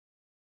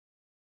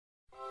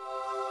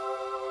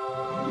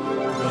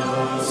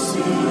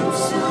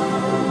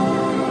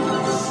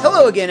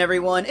Hello again,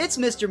 everyone. It's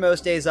Mr.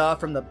 Most Days Off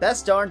from the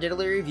Best Darn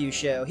Diddly Review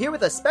Show, here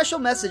with a special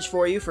message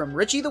for you from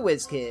Richie the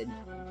Whiz Kid.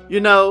 You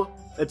know,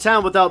 a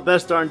town without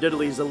Best Darn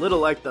Diddly is a little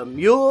like the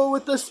mule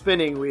with the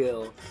spinning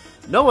wheel.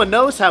 No one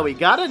knows how he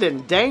got it,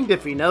 and danged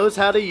if he knows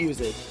how to use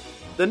it.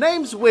 The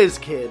name's Whiz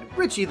Kid,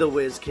 Richie the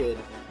Whiz Kid,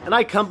 and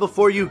I come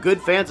before you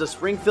good fans of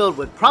Springfield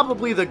with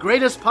probably the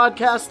greatest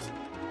podcast.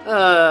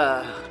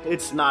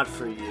 It's not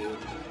for you.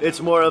 It's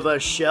more of a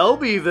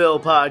Shelbyville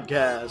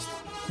podcast.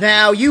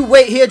 Now, you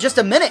wait here just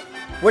a minute.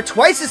 We're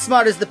twice as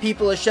smart as the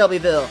people of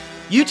Shelbyville.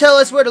 You tell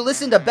us where to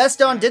listen to Best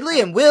Darn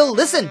Diddly and we'll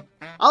listen.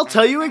 I'll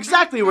tell you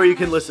exactly where you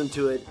can listen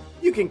to it.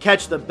 You can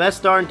catch the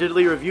Best Darn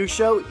Diddly Review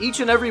Show each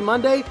and every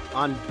Monday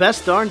on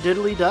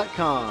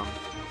bestdarndiddly.com.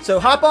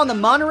 So hop on the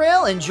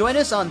monorail and join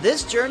us on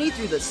this journey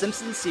through the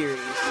Simpsons series.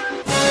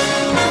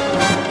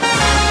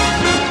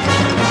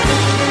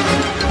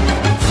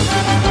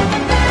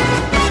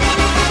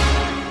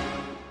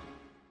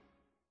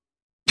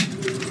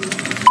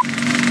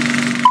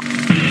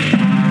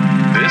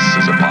 This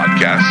is a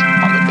podcast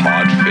on the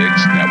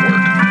Podfix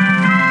Network.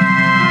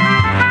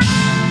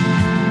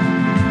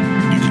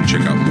 You can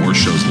check out more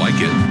shows like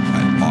it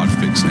at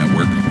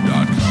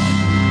podfixnetwork.com.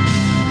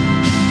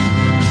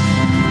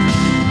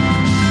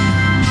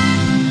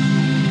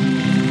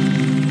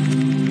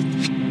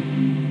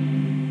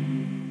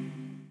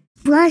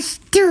 Let's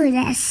do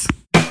this.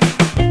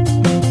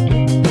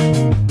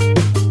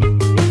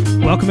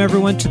 Welcome,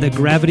 everyone, to the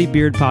Gravity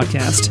Beard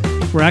Podcast.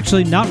 We're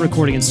actually not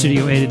recording in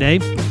Studio A today.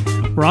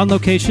 We're on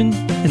location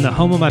in the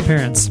home of my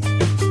parents.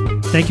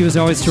 Thank you, as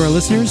always, to our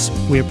listeners.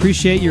 We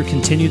appreciate your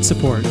continued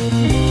support.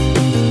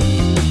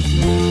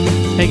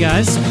 Hey,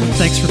 guys.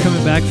 Thanks for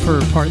coming back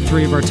for part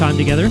 3 of our time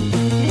together.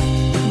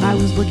 I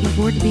was looking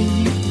forward to being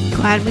here.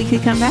 Glad we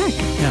could come back.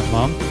 Yeah,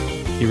 Mom,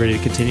 you ready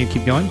to continue?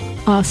 Keep going?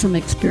 Awesome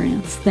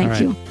experience. Thank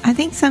you. I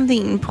think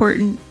something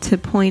important to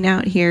point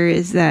out here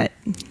is that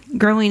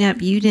growing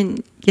up, you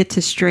didn't get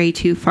to stray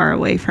too far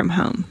away from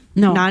home.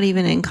 No. Not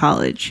even in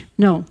college.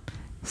 No.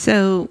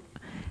 So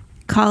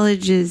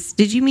college is...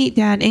 Did you meet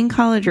Dad in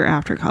college or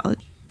after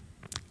college?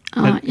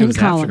 In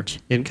college.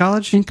 In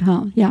college? In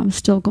college. Yeah, I was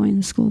still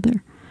going to school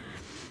there.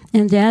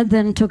 And Dad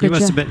then took You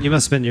must have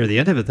been near the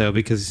end of it, though,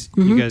 because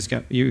you guys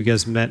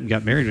met and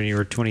got married when you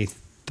were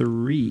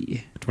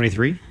 23.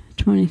 23?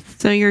 20.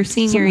 So your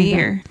senior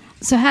year.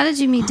 So how did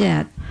you meet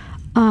Dad?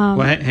 Well,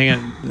 hang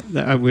on.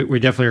 We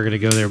definitely are going to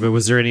go there, but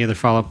was there any other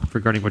follow-up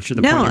regarding what you're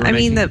the point you were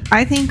making?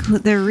 I think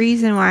the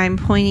reason why I'm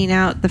pointing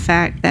out the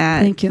fact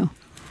that Thank you.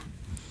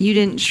 You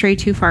didn't stray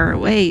too far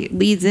away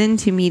leads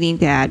into meeting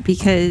Dad,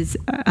 because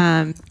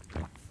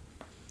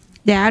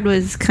Dad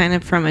was kind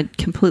of from a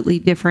completely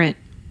different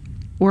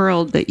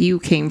world that you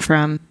came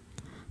from,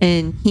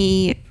 and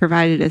he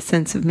provided a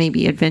sense of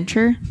maybe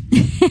adventure.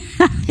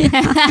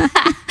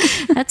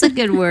 That's a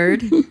good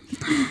word.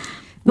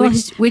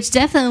 Which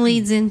definitely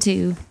leads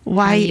into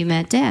why you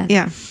met Dad.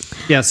 Yeah.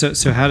 Yeah.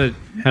 So how did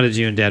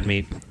you and Dad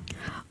meet?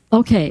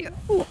 Okay.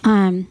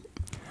 I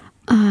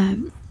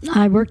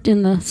worked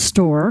in the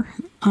store,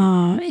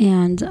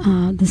 and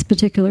this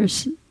particular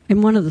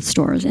in one of the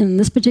stores. In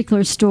this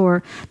particular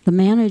store, the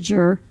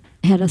manager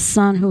had a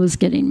son who was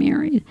getting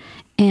married,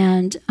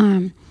 and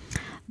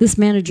this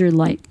manager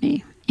liked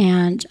me,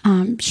 and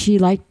she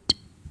liked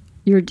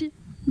your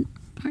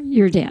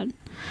dad.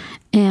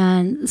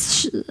 And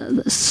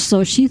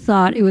so she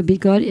thought it would be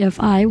good if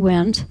I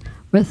went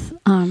with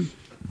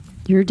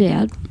your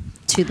dad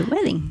to the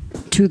wedding,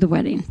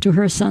 to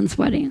her son's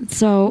wedding.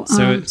 So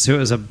it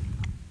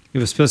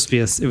was supposed to be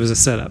a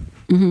setup.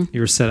 Mm-hmm.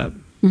 You were set up.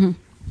 Mm-hmm.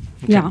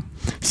 Okay. Yeah.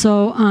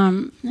 So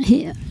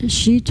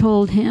she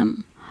told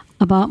him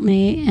about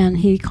me, and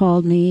he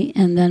called me,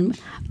 and then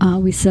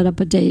we set up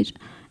a date.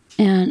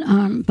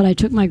 And but I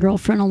took my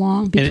girlfriend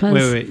along because...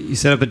 Wait. You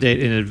set up a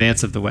date in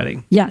advance of the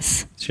wedding?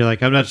 Yes. So you're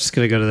like, I'm not just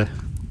going to go to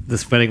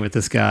this wedding with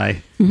this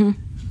guy. Mm-hmm.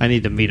 I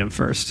need to meet him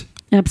first.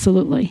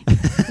 Absolutely.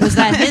 Was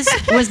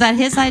that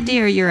his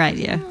idea or your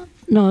idea?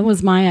 No, it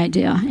was my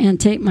idea.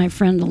 And take my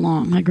friend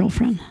along, my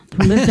girlfriend,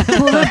 who lived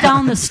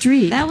down the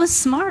street. That was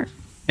smart.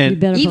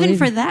 And even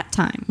for that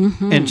time.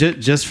 Mm-hmm. And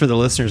just for the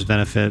listeners'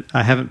 benefit,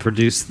 I haven't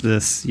produced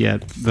this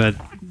yet, but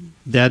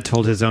Dad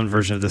told his own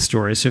version of the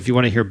story. So if you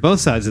want to hear both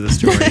sides of the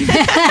story,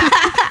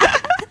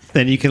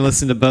 then you can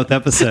listen to both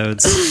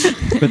episodes.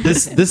 But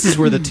this is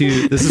where the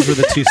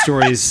two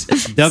stories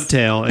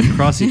dovetail and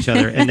cross each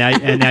other, and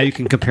now you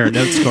can compare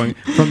notes going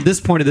from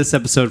this point of this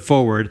episode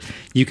forward.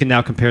 You can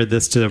now compare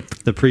this to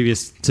the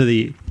previous to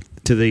the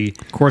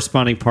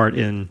corresponding part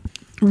in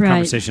the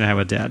conversation I had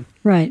with Dad.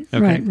 Right.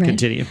 Okay. Right.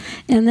 Continue.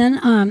 And then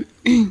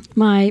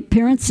my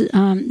parents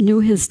knew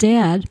his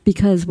dad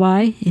because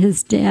why?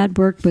 His dad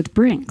worked with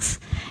Brinks,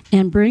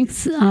 and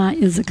Brinks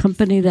is a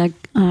company that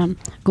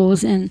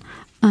goes and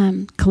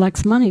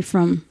collects money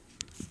from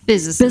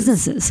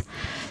businesses.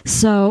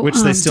 So which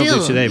they still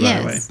do today, by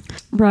the way.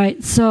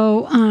 Right.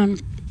 So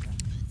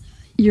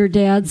your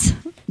dad's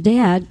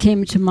dad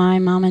came to my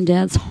mom and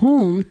dad's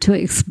home to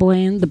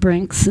explain the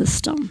Brinks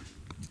system.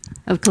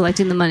 of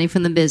collecting the money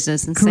from the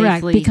business and Correct,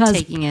 safely because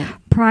taking it.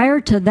 prior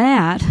to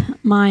that,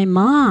 my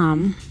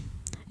mom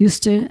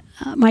used to,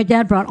 my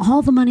dad brought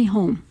all the money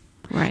home.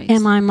 Right.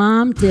 And my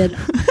mom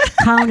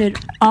counted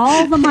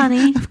all the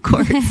money. Of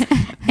course.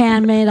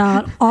 And made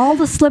out all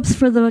the slips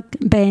for the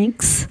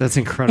banks. That's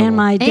incredible. And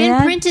my And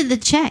dad printed the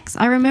checks.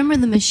 I remember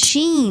the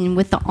machine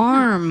with the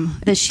arm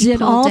that she Did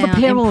pulled all the down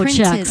payroll and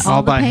printed checks. all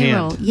All the by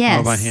payroll. hand. Yes.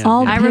 All by hand.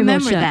 all the I payroll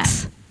remember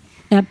checks. that.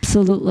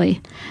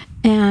 Absolutely.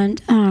 And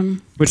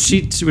Which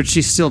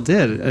she still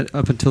did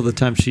up until the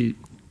time she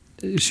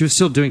was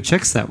still doing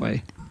checks that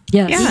way.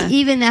 yes. Yeah.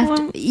 Even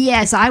after,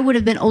 yes, I would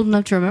have been old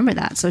enough to remember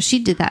that. So she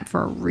did that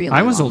for a really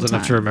I was long old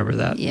enough to time. remember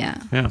that.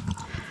 Yeah. Yeah.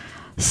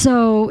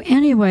 So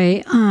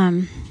anyway,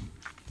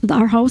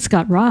 our house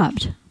got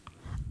robbed.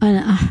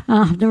 And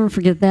I'll never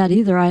forget that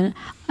either.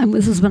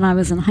 This is when I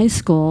was in high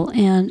school,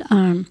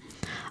 and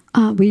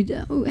we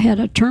had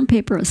a term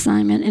paper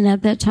assignment. And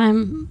at that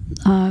time,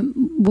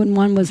 when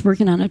one was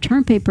working on a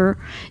term paper,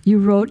 you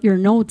wrote your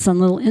notes on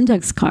little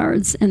index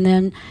cards, and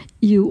then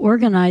you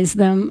organized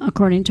them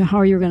according to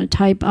how you were going to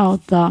type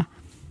out the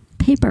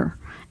paper.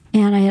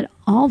 And I had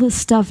all this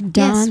stuff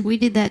done. Yes, we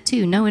did that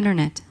too. No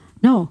internet.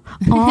 No,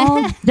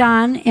 all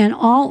done and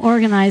all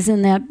organized.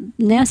 And that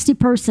nasty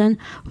person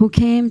who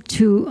came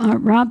to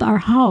rob our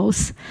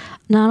house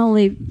not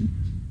only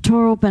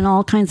tore open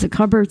all kinds of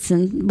cupboards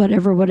and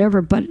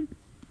whatever, but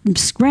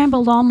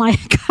scrambled all my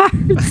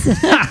cards.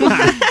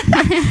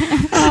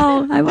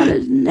 Oh, I was a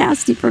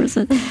nasty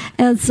person.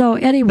 And so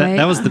anyway.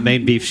 That was the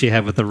main beef she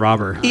had with the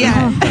robber.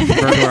 Yeah. That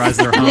burglarized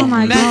their home. Oh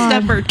my Messed God.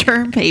 up her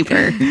term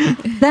paper.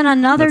 Then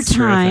another That's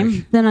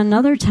time,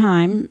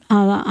 terrific.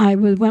 I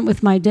went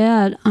with my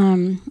dad.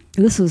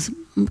 This was,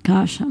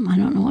 gosh, I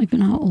don't know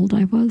even how old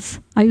I was.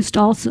 I used to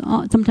also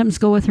sometimes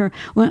go with him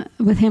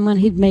when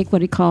he'd make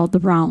what he called the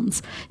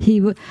rounds. He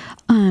would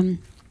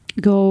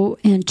go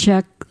and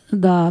check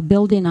the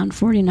building on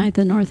 49th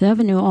and North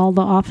Avenue, all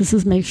the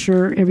offices, make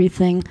sure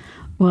everything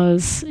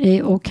was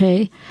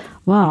A-okay.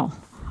 Well,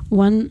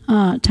 one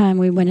time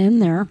we went in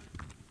there,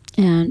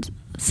 and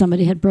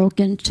somebody had broke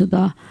into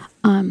the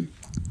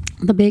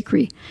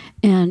bakery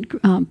and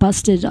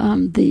busted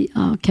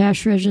the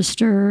cash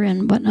register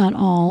and whatnot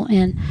all.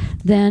 And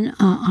then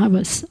I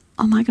was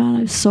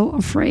so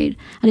afraid.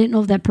 I didn't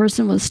know if that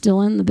person was still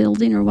in the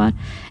building or what.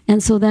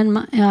 And so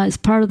then as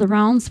part of the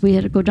rounds, we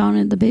had to go down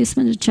in the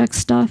basement to check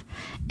stuff.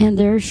 And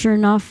there, sure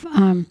enough,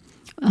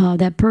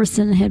 that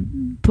person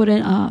had put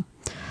in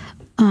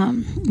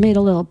made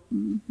a little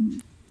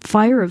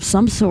fire of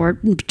some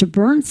sort to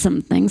burn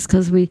some things,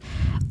 because it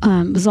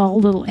was all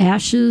little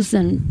ashes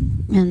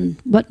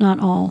and whatnot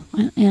all,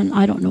 and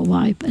I don't know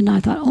why. And I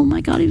thought, oh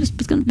my God, he was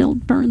going to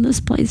burn this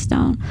place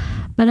down.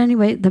 But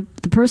anyway, the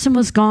person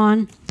was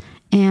gone,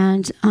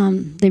 and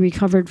they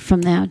recovered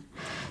from that.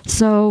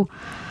 So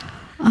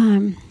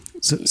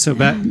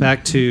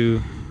back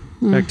to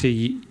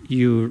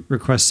you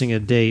requesting a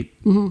date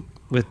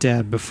with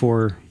Dad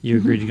before you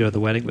agreed to go to the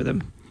wedding with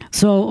him.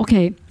 So,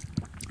 okay,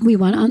 we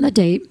went on the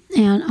date,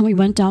 and we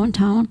went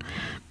downtown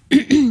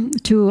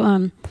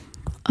to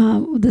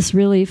this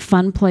really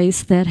fun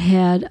place that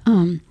had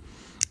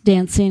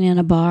dancing in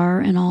a bar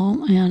and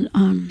all. And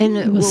And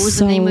what was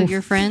the name of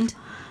your friend?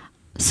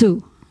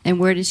 Sue. And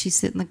where did she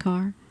sit in the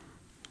car?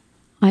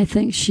 I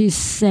think she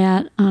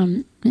sat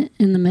in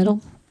the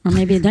middle, or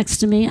maybe next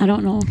to me. I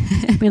don't know.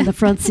 In the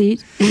front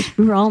seat.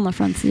 We were all in the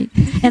front seat.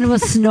 And it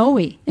was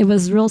snowy. It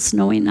was a real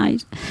snowy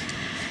night.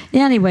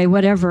 Anyway,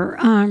 whatever.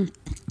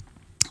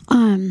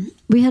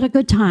 We had a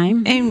good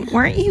time. And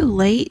weren't you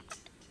late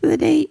for the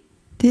date?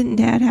 Didn't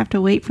Dad have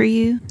to wait for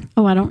you?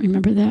 Oh, I don't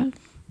remember that.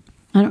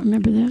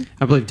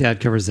 I believe Dad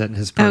covers that in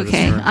his part of the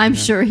Okay, story. I'm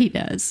sure he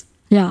does.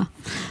 Yeah.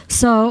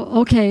 So,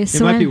 okay. It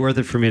So might be worth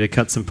it for me to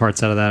cut some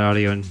parts out of that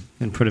audio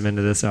and put them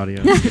into this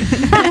audio.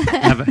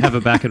 have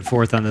a back and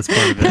forth on this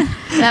part of it.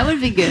 That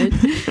would be good.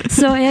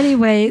 So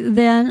anyway,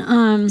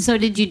 then So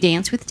did you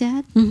dance with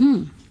Dad?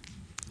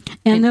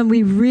 and then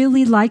we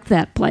really liked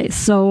that place.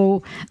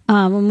 So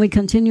when we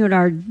continued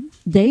our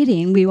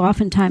dating, we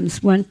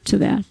oftentimes went to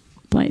that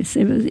place.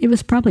 It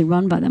was probably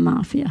run by the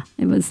mafia.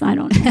 It was, I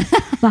don't know.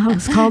 The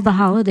house called the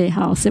Holiday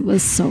House. It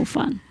was so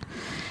fun.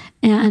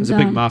 And There's a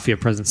big mafia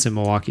presence in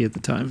Milwaukee at the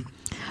time.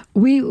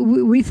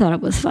 we thought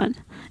it was fun.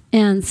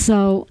 And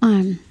so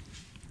I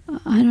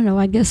don't know,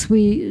 I guess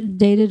we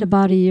dated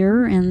about a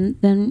year, and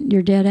then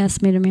your dad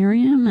asked me to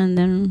marry him, and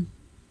then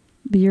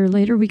a year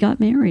later we got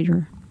married.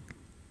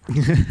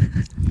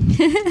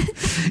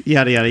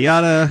 Yada, yada,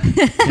 yada.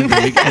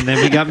 And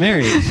then we got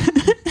married.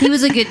 He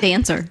was a good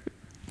dancer.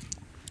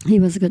 He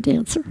was a good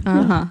dancer.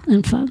 Uh-huh. Yeah,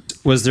 and fun.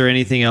 Was there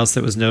anything else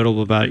that was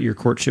notable about your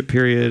courtship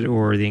period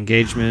or the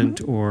engagement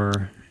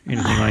or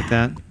anything like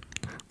that?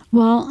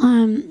 Well,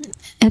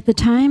 at the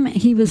time,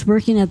 he was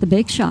working at the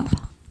bake shop.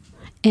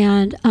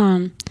 And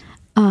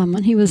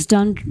when he was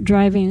done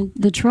driving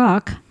the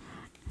truck,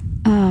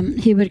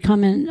 he would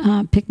come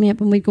and pick me up,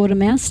 and we'd go to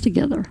Mass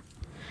together.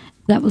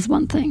 That was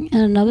one thing.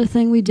 And another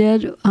thing we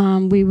did,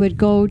 we would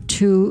go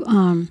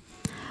to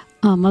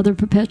Mother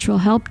Perpetual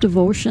Help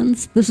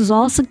devotions. This is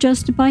all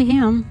suggested by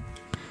him.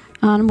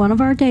 on one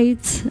of our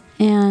dates,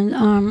 and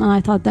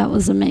I thought that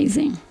was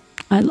amazing.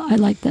 I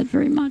liked that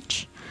very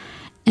much.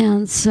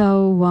 And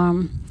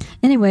so,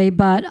 anyway,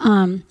 but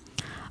I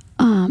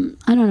don't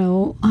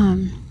know.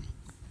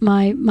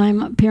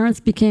 My parents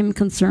became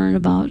concerned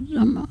about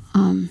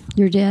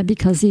your dad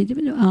because he,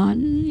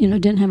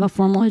 didn't have a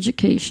formal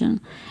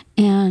education,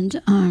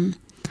 and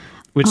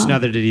Which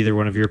neither did either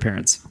one of your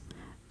parents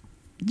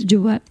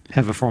do what?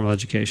 have a formal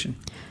education.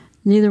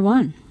 Neither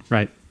one.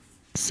 Right.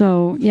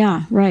 So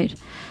yeah, right.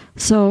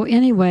 So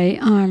anyway,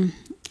 I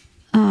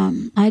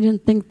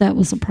didn't think that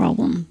was a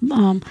problem.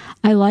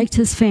 I liked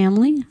his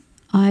family.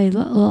 I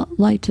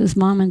liked his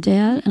mom and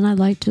dad, and I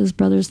liked his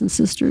brothers and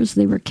sisters.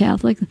 They were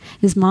Catholic.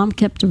 His mom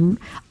kept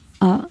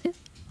a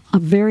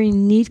very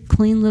neat,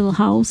 clean little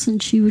house,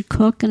 and she would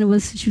cook,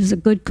 and she was a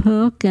good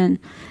cook, and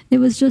it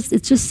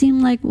just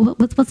seemed like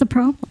what's the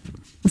problem?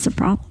 What's the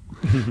problem?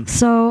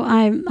 So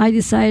I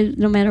decided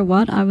no matter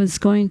what, I was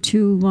going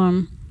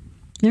to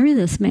marry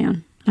this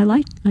man. I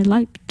liked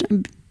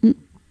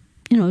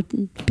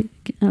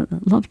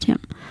loved him.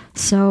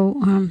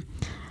 So,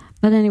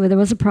 but anyway, there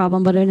was a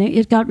problem, but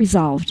it got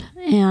resolved.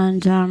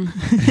 And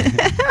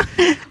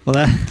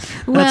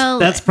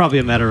that's probably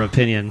a matter of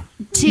opinion.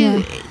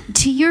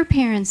 To your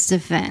parents'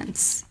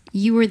 defense,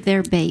 you were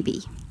their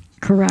baby.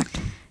 Correct.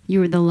 You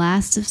were the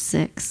last of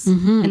 6,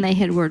 and they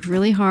had worked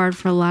really hard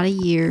for a lot of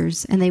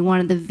years, and they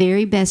wanted the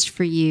very best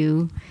for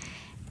you.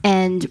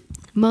 And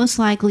most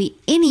likely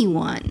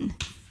anyone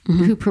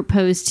who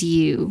proposed to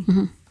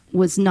you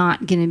was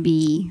not going to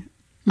be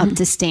up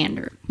to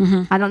standard.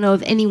 I don't know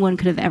if anyone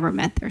could have ever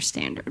met their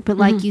standard. But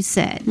like you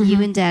said, you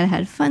and Dad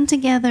had fun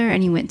together,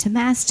 and you went to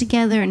Mass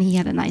together, and he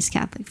had a nice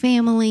Catholic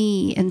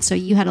family. And so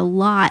you had a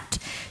lot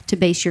to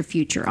base your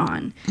future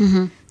on.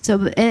 So,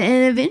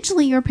 and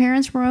eventually your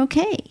parents were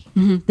okay.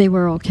 They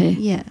were okay.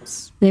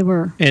 Yes. They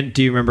were. And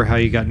do you remember how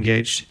you got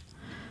engaged?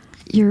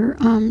 Your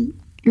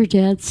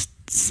dad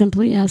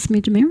simply asked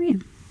me to marry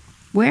him.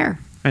 Where?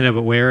 I know,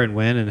 but where and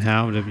when and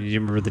how? Do you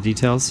remember the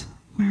details?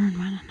 Where and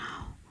when and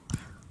how?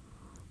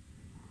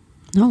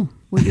 No.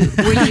 Were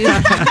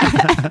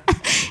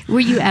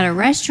you at a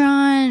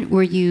restaurant?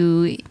 Were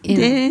you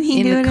Didn't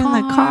he do it in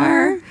the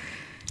car?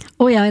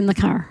 Oh, yeah, in the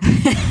car.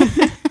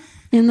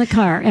 In the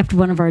car after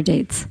one of our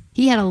dates.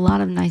 He had a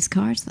lot of nice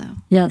cars, though.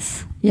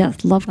 Yes,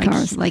 love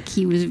cars. Like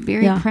he was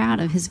very proud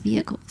of his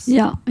vehicles.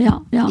 Yeah.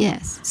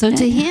 Yes. So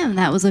to him,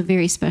 that was a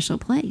very special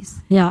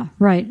place. Yeah,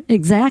 right.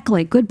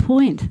 Exactly. Good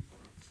point.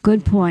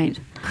 Good point.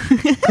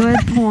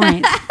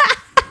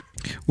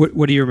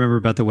 What do you remember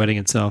about the wedding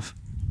itself?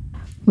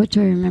 What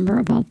do I remember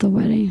about the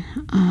wedding?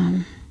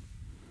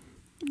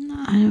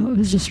 I know it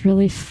was just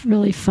really,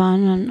 really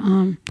fun,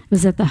 and it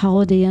was at the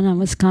Holiday Inn on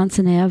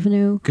Wisconsin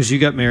Avenue. Because you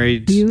got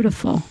married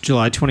Beautiful.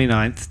 July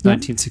 29th,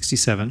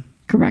 1967.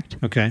 Correct.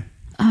 Okay.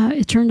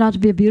 It turned out to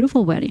be a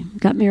beautiful wedding.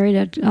 Got married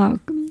at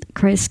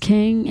Christ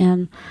King,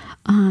 and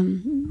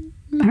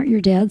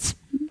your dad's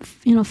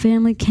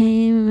family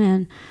came,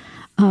 and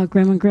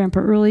Grandma and Grandpa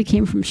Early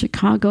came from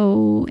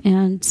Chicago,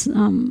 and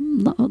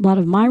a lot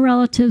of my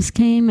relatives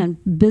came, and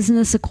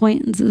business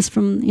acquaintances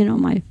from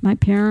my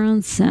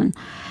parents, and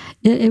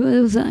it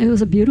was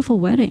a beautiful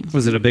wedding.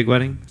 Was it a big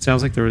wedding? It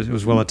sounds like it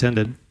was well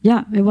attended.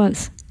 Yeah, it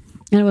was,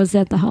 and it was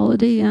at the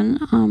Holiday Inn,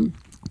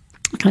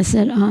 like I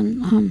said,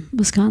 on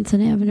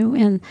Wisconsin Avenue,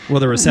 and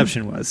the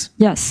reception was.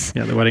 Yes.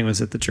 Yeah, the wedding was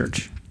at the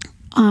church.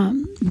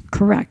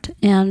 Correct,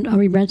 and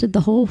we rented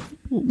the whole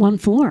one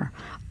floor.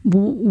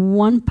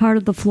 One part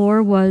of the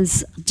floor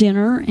was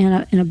dinner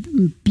and a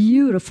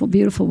beautiful,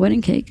 beautiful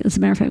wedding cake. As a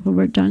matter of fact, when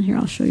we're done here,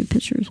 I'll show you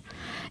pictures.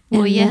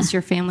 Well, yes,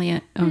 your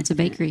family owns a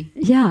bakery.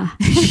 Yeah.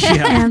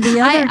 And the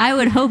other, I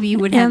would hope you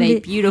would have a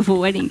beautiful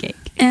wedding cake.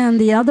 And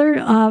the other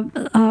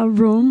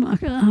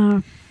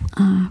room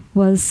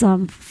was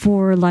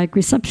for like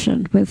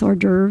reception with hors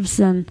d'oeuvres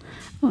and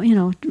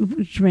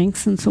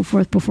drinks and so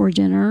forth before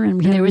dinner.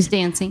 And there was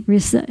dancing.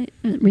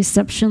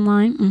 Reception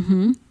line.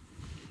 Mm-hmm.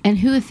 And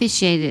who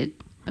officiated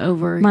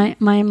over? My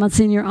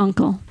Monsignor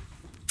uncle.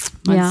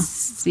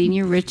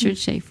 Monsignor Richard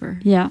Schaefer.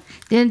 Yeah.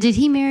 Then did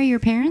he marry your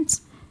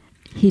parents?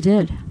 He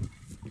did.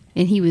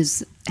 And he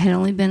had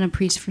only been a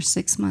priest for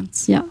 6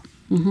 months. Yeah.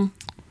 Mm-hmm.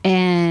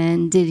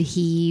 And did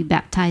he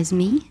baptize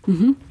me?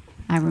 Mm-hmm.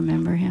 I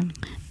remember him.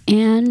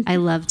 And I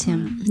loved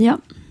him.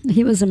 Yep.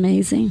 He was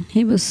amazing.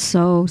 He was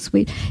so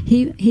sweet.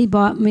 He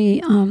bought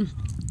me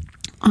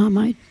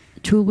my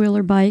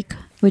two-wheeler bike,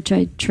 which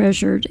I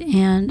treasured,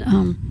 and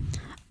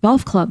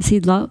golf clubs.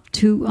 He'd love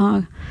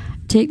to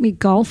take me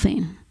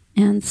golfing.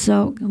 And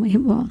so,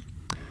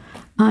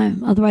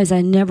 otherwise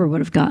I never would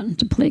have gotten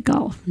to play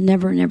golf.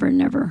 Never.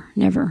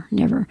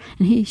 And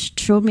he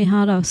showed me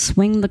how to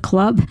swing the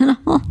club and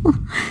all.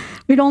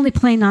 We'd only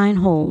play 9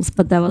 holes,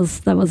 but that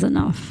was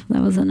enough.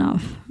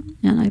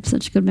 And I have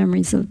such good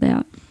memories of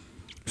that.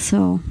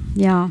 So,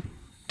 yeah.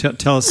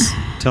 Tell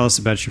us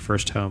about your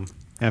first home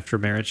after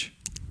marriage.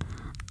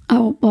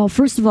 Oh, well,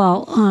 first of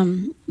all,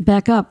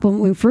 back up. When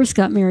we first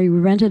got married, we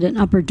rented an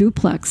upper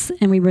duplex,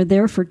 and we were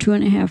there for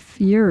 2.5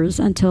 years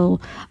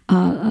until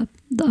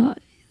the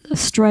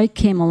strike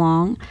came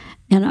along,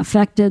 and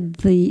affected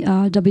the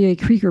W.A.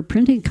 Krieger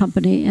Printing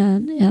Company,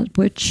 at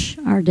which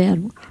your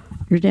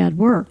dad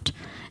worked.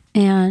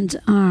 And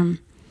oh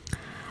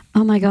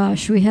my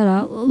gosh, we had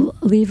to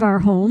leave our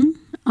home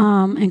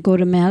and go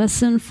to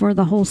Madison for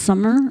the whole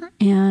summer.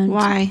 And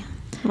Why?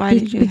 Why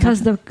did you?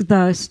 Because the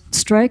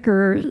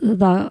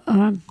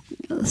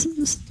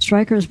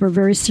strikers were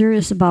very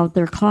serious about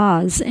their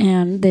cause,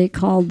 and they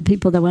called the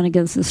people that went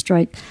against the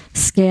strike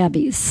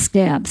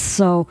scabs.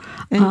 So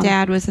And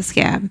Dad was a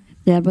scab.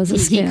 Dad was a He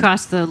scab.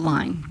 crossed the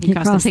line. He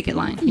crossed the picket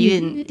line. He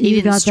You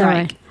didn't got that strike.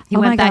 right. He Oh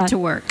went my back God. to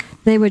work.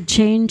 They would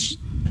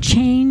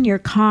chain your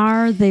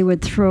car. They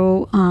would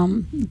throw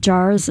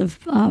jars of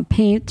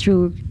paint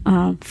through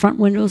front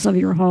windows of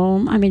your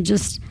home. I mean,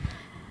 just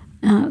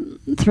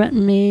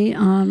threatened me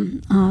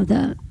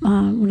that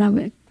when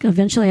I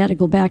eventually had to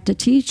go back to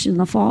teach in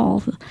the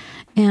fall,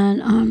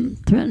 and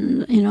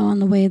threatened, on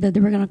the way that they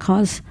were going to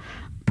cause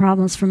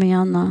problems for me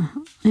on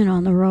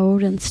the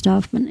road and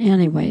stuff. But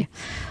anyway,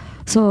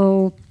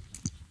 so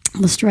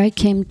the strike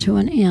came to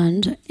an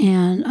end,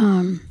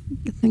 and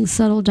things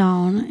settled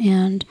down,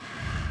 and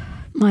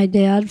my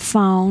dad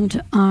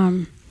found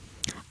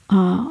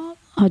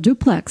a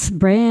duplex,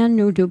 brand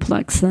new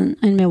duplex in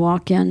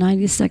Milwaukee on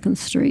 92nd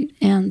Street.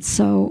 And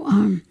so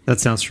That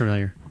sounds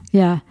familiar.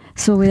 yeah,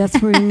 so that's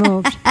where we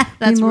moved.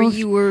 That's We where moved-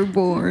 you were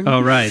born.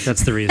 Oh, right.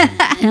 That's the reason.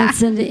 and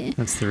Cindy,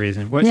 That's the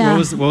reason. What Yeah.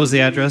 was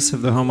the address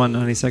of the home on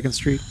 92nd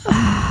Street?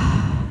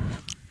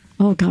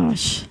 oh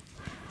gosh,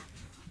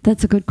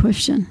 that's a good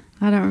question.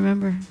 I don't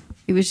remember.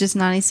 It was just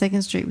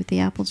 92nd Street with the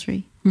apple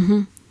tree.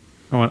 I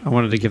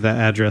wanted to give that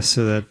address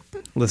so that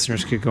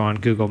listeners could go on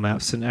Google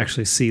Maps and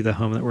actually see the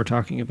home that we're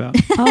talking about.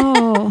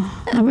 Oh,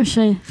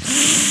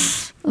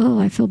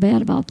 I feel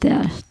bad about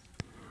that.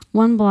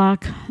 1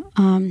 block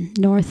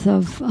north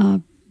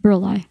of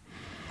Burleigh.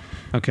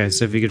 Okay,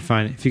 so if you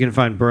can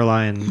find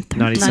Burleigh and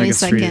 92nd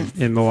Street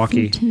 92nd. in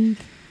Milwaukee, 13th.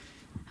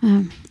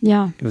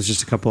 Yeah. it was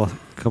just a couple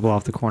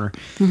off the corner.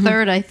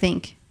 Third, I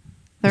think.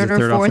 Is it Third or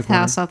third off the fourth corner?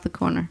 house off the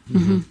corner.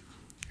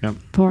 Yep.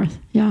 Fourth,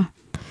 yeah.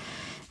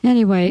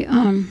 Anyway,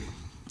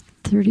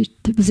 30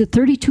 was it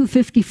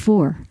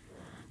 3254?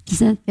 Is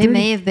that It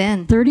may have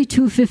been.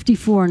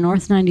 3254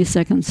 North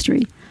 92nd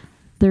Street?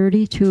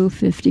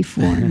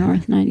 3254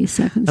 North 92nd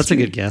Street. That's a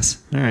good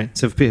guess. All right.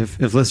 So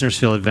if listeners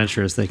feel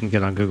adventurous, they can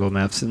get on Google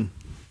Maps, and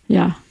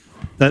Yeah,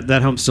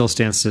 that home still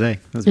stands today.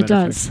 as a it matter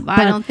of does. fact.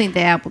 I don't think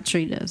the apple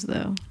tree does,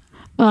 though.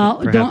 Well,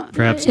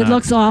 Perhaps it not.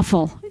 looks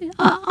awful.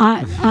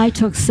 I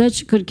took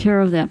such good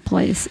care of that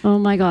place. Oh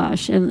my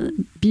gosh,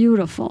 and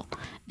beautiful.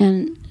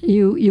 And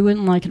you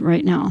wouldn't like it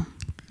right now.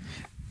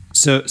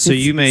 So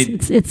you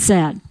made it's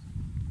sad.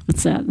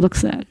 It's sad.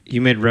 Looks sad.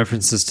 you made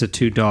references to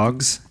 2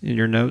 dogs in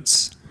your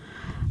notes.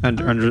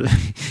 Under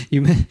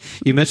you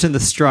mentioned the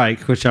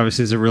strike, which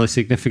obviously is a really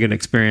significant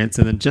experience,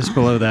 and then just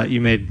below that you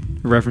made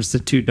reference to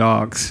 2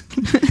 dogs.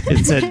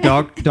 It said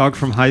dog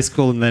from high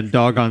school and then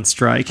dog on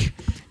strike,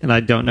 and I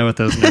don't know what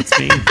those notes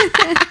mean.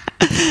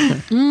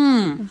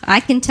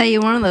 I can tell you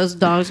one of those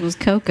dogs was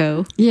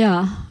Coco.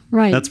 Yeah,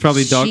 right. That's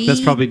probably dog. She-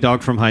 That's probably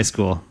dog from high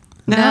school.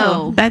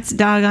 No. That's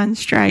Dog on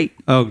Strike.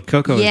 Oh,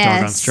 Coco is dog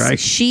on Yes, strike.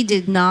 she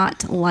did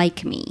not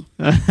like me.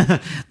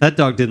 That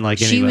dog didn't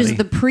like anybody. She was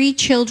the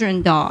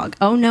pre-children dog.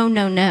 Oh,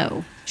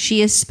 no.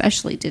 She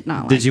especially did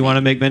not like Did you me. want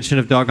to make mention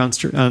of dog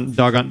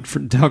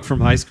from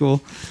high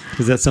school?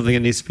 Is that something that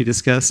needs to be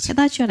discussed? I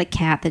thought you had a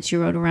cat that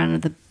you rode around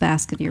in the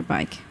basket of your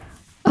bike.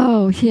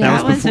 Oh yeah.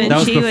 That was before, when that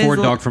was she before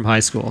was Dog from High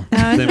School.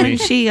 That was Then when we-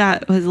 she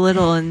was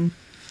little, and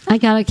I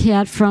got a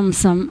cat from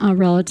some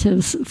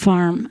relative's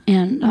farm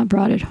and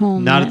brought it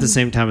home. not at and- the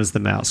same time as the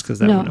mouse, because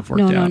that wouldn't have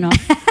worked out. No.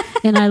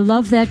 And I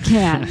love that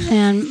cat.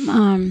 And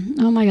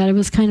oh my God, it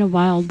was kind of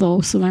wild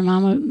though. So my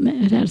mom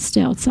had to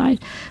stay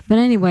outside. But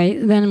anyway,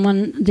 then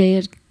one day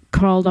it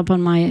crawled up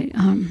on my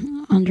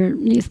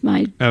underneath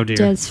my Oh, dear.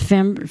 dad's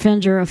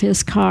fender of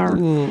his car,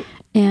 Ooh.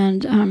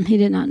 and he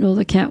did not know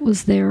the cat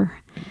was there,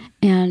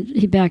 and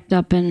he backed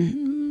up,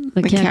 and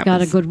the cat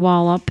got a good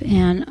wallop,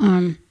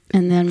 and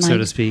then So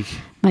to speak.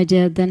 my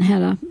dad then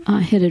had to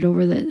hit it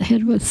over the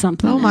head with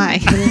something. Oh, and my.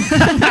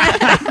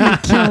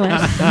 kill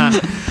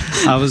it.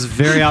 I was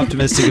very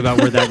optimistic about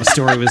where that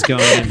story was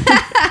going.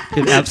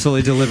 And it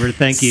absolutely delivered.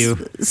 Thank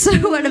you. So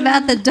what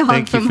about the dog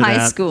Thank you from for high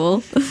that.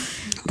 school?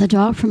 The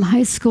dog from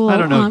high school. I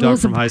don't know if it dog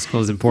was from high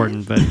school is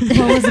important, but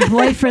Well, it was a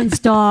boyfriend's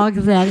dog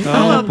that,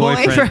 oh,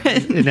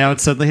 boyfriend. And now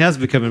it suddenly has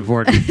become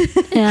important.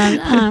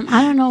 and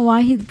I don't know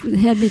why he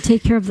had me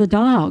take care of the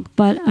dog,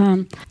 but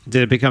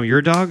Did it become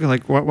your dog?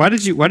 Like, why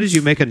did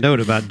you make a note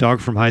about dog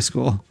from high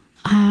school?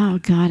 oh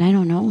God, I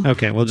don't know.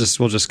 Okay, we'll just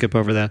skip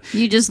over that.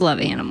 You just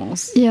love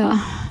animals. Yeah,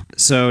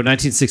 So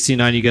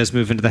 1969, you guys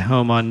move into the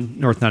home on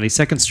North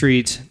 92nd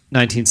Street.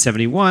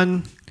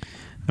 1971,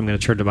 I'm going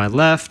to turn to my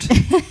left.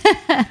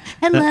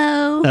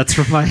 Hello. That's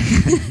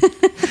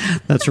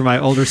where my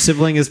older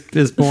sibling is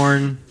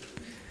born.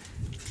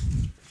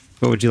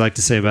 What would you like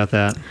to say about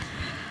that?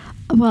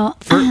 well,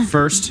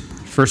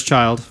 First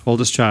child,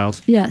 oldest child,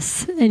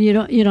 yes, and you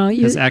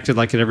has acted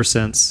like it ever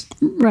since.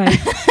 right.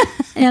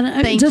 And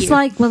Thank just you.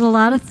 like with a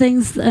lot of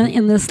things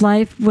in this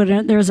life,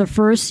 when there's a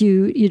first,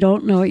 you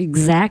don't know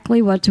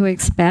exactly what to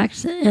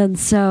expect, and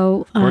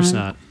so Of course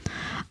not.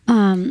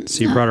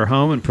 So you brought her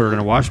home and put her in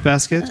a wash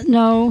basket?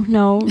 No.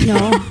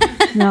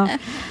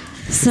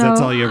 So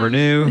That's all you ever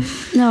knew?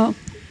 No.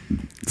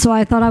 So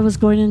I thought I was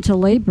going into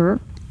labor.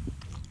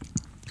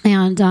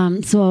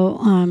 And so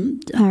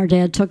our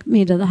dad took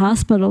me to the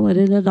hospital. It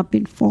ended up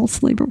being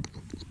false labor.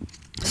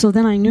 So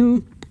then I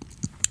knew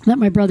that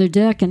my brother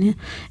Dick and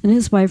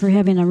his wife were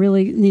having a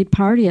really neat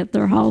party at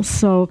their house.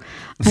 So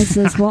I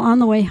says, well, on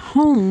the way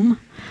home,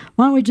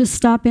 why don't we just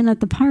stop in at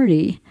the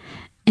party?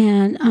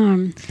 And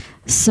I'm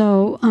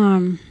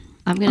going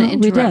to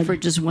we interrupt did. for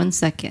just 1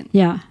 second.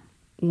 Yeah.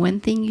 One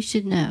thing you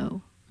should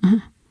know,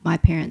 my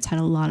parents had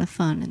a lot of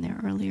fun in their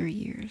earlier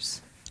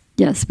years.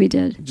 Yes, we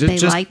did. They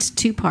liked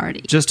to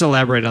party. Just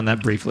elaborate on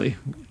that briefly,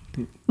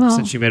 Well,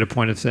 since you made a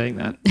point of saying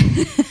that.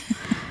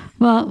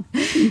 well,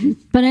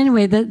 but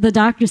anyway, the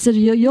doctor said,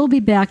 you'll be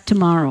back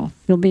tomorrow.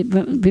 You'll be,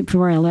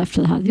 before I left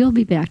the house, you'll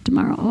be back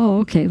tomorrow. Oh,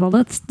 okay. Well,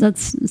 that's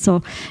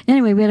so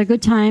anyway, we had a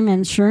good time.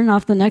 And sure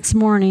enough, the next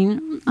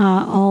morning,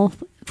 all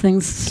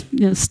things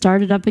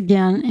started up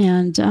again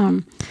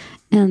and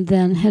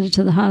then headed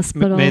to the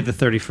hospital. May the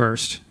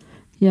 31st,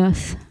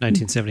 Yes,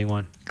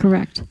 1971.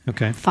 correct.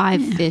 Okay.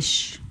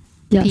 5-ish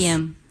Yes.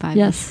 p.m. 5-ish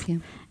Yes.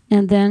 p.m.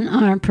 And then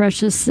our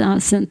precious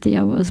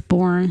Cynthia was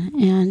born,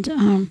 and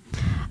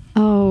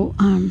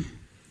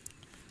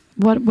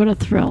what a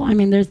thrill! I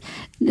mean,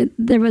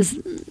 there was,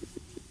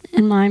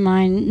 in my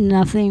mind,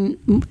 nothing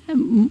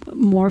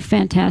more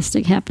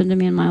fantastic happened to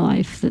me in my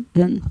life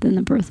than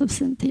the birth of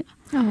Cynthia.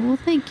 Oh, well,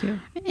 thank you.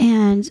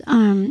 And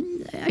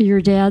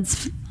your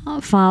dad's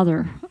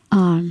father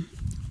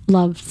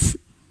loved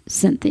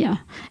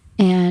Cynthia.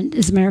 And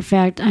as a matter of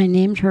fact, I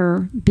named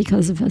her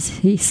because of us.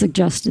 He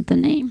suggested the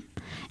name.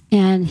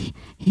 And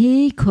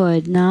he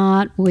could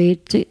not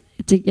wait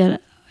to get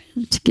up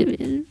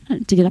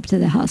to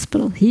the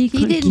hospital. He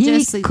didn't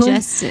just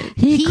suggest it.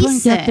 He couldn't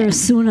said, get there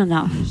soon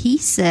enough. He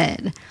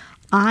said,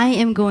 I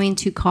am going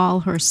to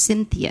call her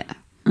Cynthia.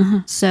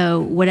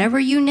 So whatever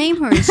you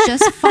name her is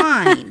just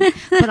fine.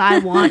 But I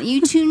want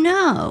you to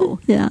know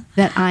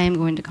that I am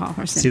going to call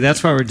her Cynthia. See,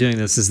 that's why we're doing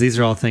this, is these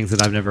are all things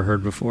that I've never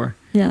heard before.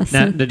 Yes.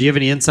 Now, do you have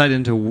any insight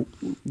into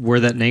where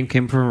that name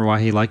came from or why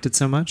he liked it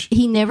so much?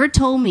 He never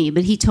told me,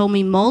 but he told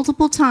me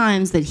multiple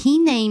times that he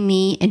named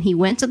me and he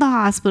went to the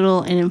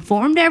hospital and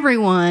informed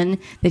everyone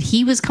that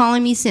he was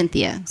calling me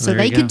Cynthia. So There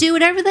they you could go. do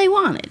whatever they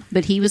wanted,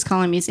 but he was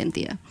calling me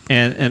Cynthia.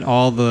 And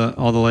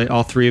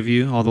all three of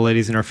you, all the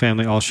ladies in our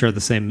family, all share the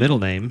same middle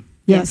name,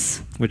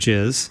 Yes. which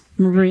is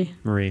Marie.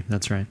 Marie.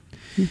 That's right.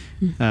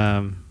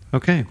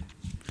 Okay.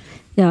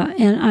 Yeah,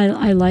 and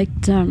I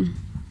liked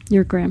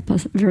your grandpa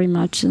very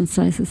much, and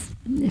so I says,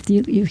 if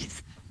you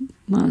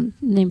want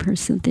to name her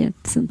Cynthia,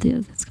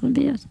 that's going to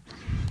be it.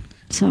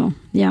 So,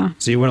 yeah.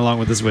 So you went along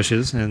with his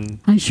wishes, and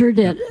I sure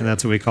did. and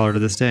that's what we call her to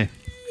this day.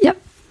 Yep.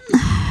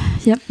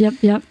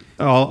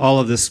 All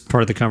of this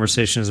part of the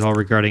conversation is all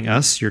regarding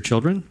us, your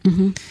children.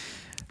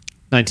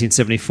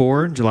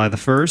 1974, July the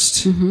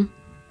 1st.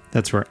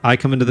 That's where I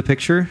come into the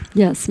picture.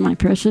 Yes, my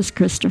precious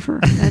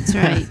Christopher. That's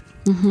right.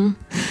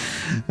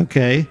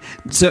 Okay.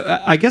 So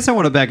I guess I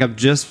want to back up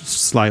just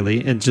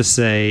slightly and just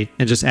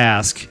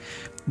ask,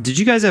 did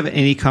you guys have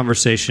any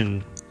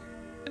conversation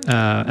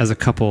as a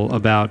couple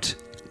about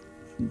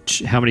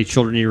how many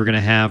children you were going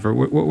to have, or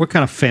what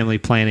kind of family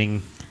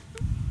planning?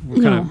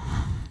 None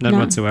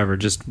whatsoever.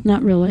 Just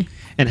Not really.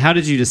 And how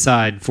did you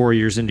decide 4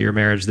 years into your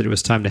marriage that it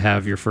was time to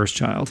have your first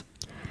child?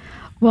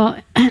 Well,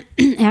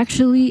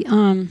 actually,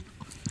 I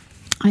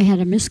had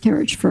a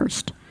miscarriage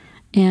first,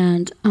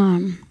 and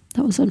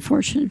that was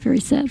unfortunate, very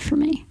sad for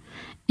me.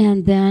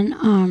 And then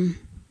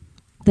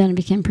I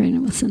became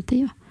pregnant with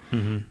Cynthia,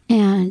 and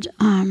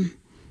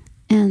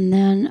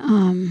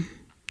then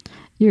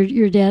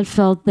your dad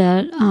felt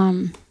that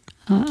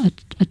a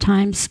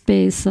time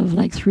space of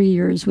like 3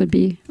 years would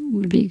be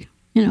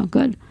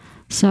good.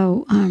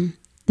 So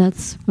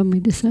that's when we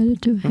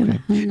decided to have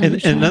another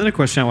And child. another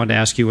question I wanted to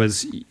ask you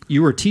was,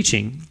 you were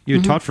teaching. You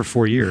had taught for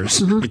 4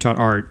 years. You taught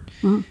art.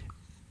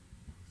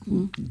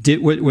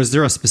 Was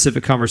there a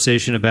specific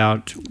conversation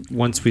about,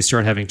 once we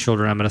start having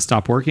children, I'm going to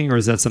stop working, or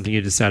is that something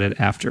you decided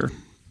after?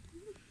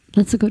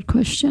 That's a good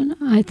question.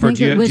 I think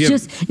do you- it was do you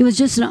have- it was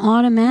just an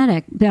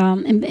automatic.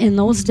 In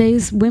those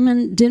days,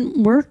 women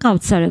didn't work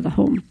outside of the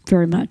home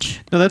very much.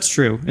 No, that's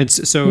true.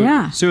 So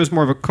it was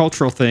more of a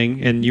cultural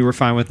thing, and you were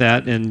fine with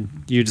that, and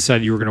you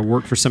decided you were going to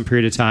work for some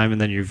period of time, and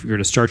then you're going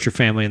to start your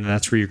family, and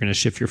that's where you're going to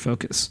shift your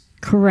focus.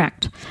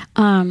 Correct.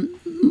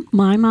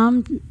 My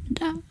mom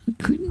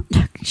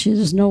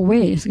there's no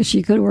way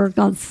she could work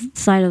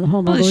outside of the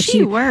home. Well, although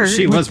she worked.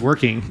 She was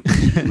working.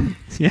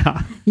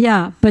 Yeah.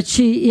 Yeah, but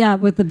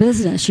with the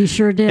business, she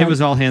sure did. It was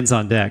all hands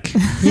on deck.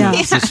 Yeah.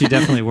 So she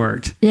definitely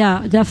worked.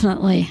 Yeah,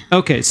 definitely.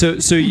 Okay, so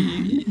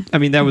I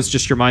mean, that was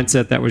just your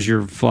mindset. That was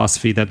your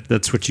philosophy.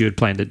 That's what you had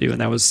planned to do,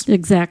 and that was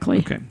Exactly.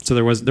 okay. So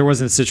there wasn't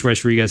a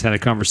situation where you guys had a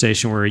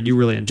conversation where you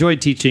really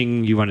enjoyed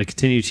teaching, you wanted to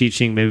continue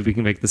teaching. Maybe we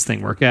can make this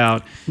thing work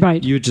out.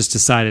 Right. You just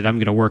decided I'm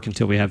going to work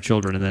until we have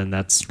children, and then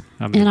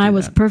And I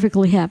was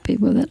perfectly happy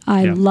with it.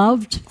 I Yeah.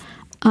 loved,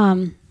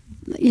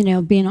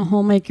 being a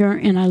homemaker,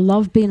 and I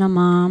loved being a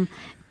mom,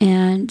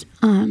 and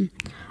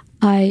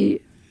I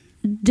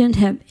didn't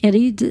have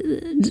any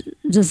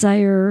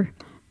desire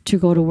to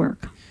go to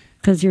work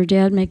because your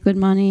dad made good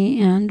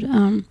money,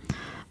 and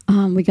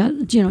we got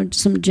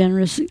some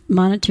generous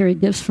monetary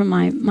gifts from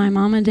my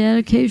mom and dad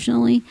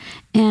occasionally,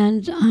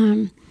 and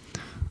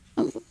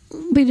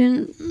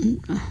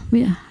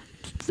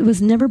it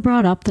was never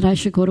brought up that I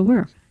should go to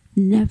work.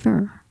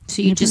 Never.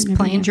 So you just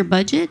planned your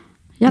budget,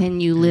 Yep.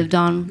 and you lived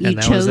on. You And that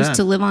was chose that.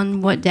 to live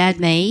on what Dad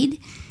made,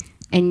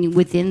 and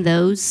within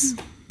those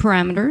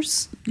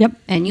parameters, Yep.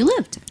 and you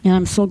lived. And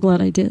I'm so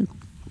glad I did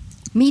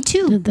Me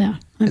too.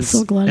 that. I'm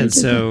so glad I did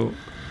that.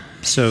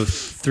 So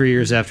 3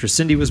 years after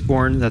Cindy was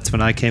born, that's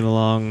when I came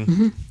along.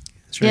 Mm-hmm. Is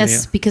there any-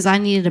 Yes, because I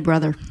needed a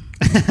brother.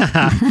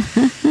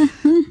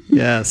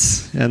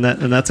 Yes, and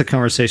that's a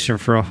conversation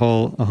for a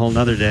whole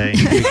nother day.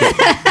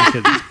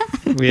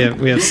 We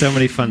have so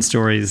many fun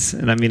stories,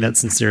 and I mean that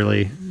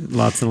sincerely.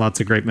 Lots and lots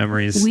of great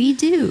memories. We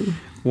do.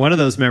 One of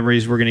those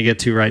memories we're going to get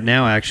to right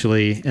now,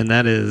 actually, and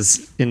that is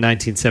in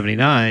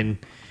 1979.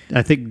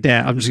 I think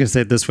Dad. I'm just going to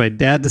say it this way: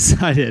 Dad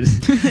decided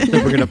that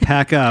we're going to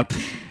pack up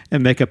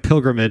and make a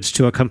pilgrimage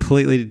to a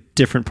completely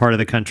different part of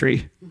the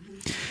country.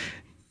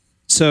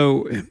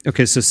 So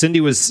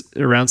Cindy was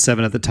around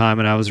 7 at the time,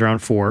 and I was around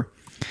 4.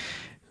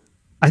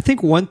 I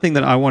think one thing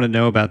that I want to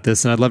know about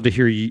this, and I'd love to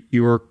hear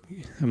your.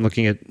 I'm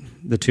looking at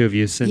the two of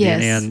you, Cindy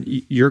Yes. and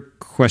Ann. Your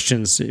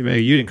questions. You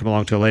didn't come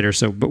along till later,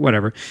 but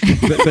whatever.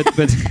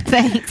 But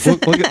Thanks.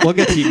 we'll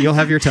get to you. You'll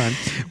have your time.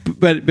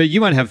 But you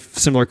might have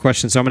similar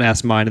questions, so I'm going to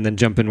ask mine and then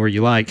jump in where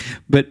you like.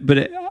 But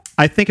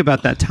I think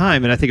about that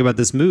time, and I think about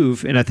this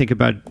move, and I think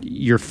about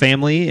your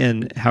family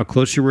and how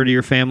close you were to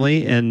your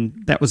family, and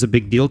that was a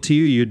big deal to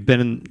you. You'd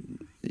been in.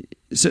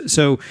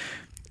 So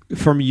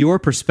from your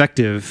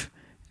perspective,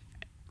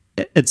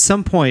 at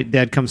some point,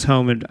 Dad comes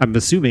home, and I'm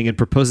assuming, and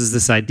proposes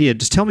this idea.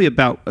 Just tell me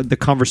about the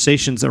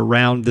conversations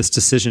around this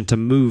decision to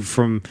move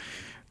from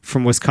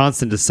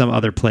Wisconsin to some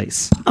other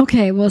place.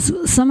 Okay, well,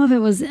 some of it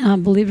was,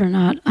 believe it or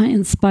not,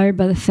 inspired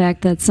by the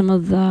fact that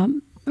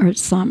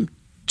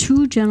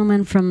two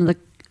gentlemen from the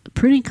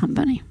printing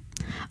company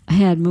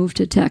had moved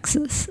to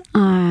Texas.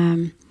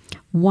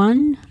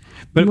 One,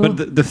 But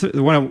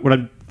what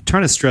I'm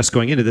trying to stress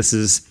going into this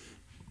is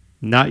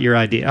not your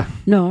idea.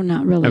 no,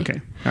 not really.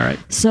 Okay, all right.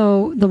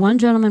 So the one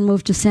gentleman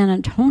moved to San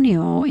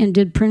Antonio and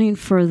did printing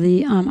for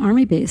the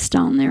Army base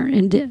down there,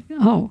 and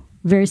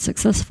very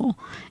successful.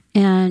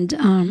 And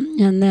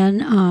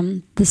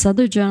then this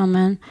other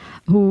gentleman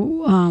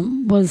who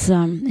was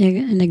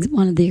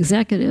one of the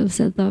executives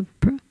at the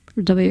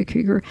W.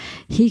 Krieger,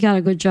 he got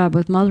a good job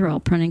with Motherwell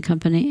Printing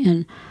Company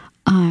in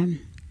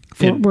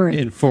Fort Worth.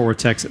 In Fort Worth,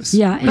 Texas.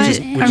 Yeah, which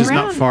is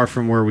not around- far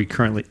from where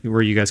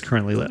you guys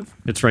currently live.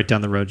 It's right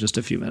down the road, just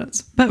a few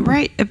minutes. But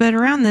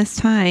around this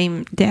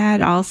time,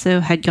 Dad also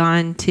had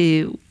gone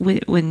to,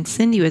 when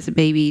Cindy was a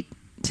baby,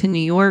 to New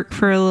York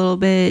for a little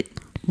bit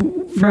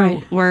for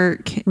Right.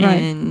 work.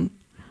 Right. And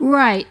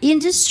Right.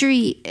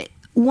 Industry,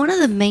 one of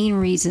the main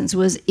reasons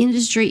was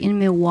industry in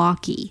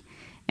Milwaukee.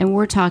 And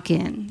we're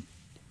talking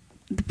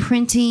the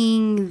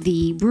printing,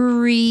 the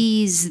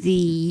breweries,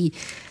 the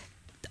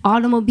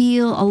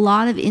automobile, a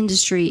lot of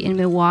industry in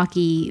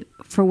Milwaukee,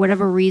 for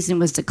whatever reason,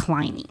 was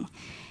declining.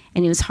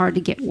 And it was hard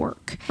to get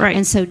work. Right.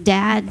 And so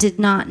Dad did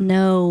not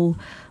know,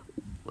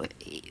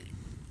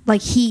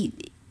 like he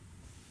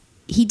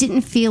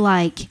didn't feel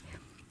like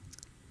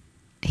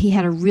he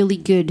had a really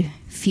good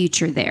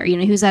future there. You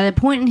know, he was at a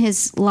point in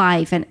his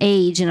life and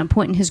age and a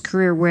point in his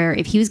career where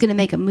if he was going to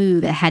make a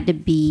move, it had to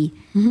be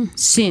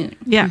soon.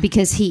 Yeah.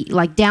 Because he,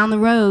 like down the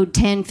road,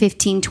 10,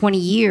 15, 20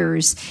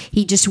 years,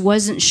 he just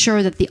wasn't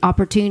sure that the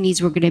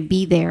opportunities were going to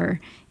be there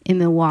in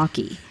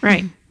Milwaukee.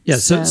 right. Yeah.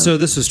 So So-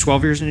 this was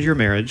 12 years into your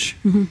marriage.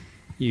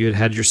 You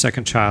had your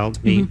second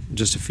child, me,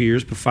 just a few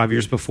years, 5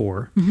 years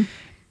before.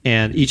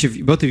 And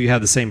both of you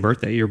have the same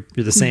birthday. You're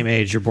the same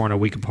age. You're born a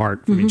week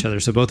apart from each other.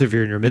 So both of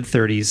you are in your mid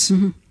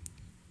 30s.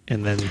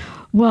 And then,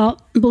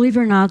 Well, believe it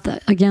or not,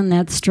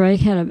 that strike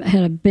had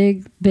a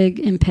big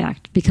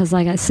impact because,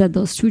 like I said,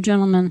 those two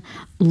gentlemen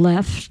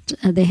left.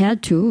 They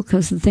had to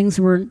because things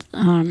weren't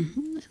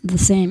the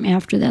same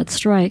after that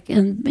strike,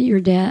 and your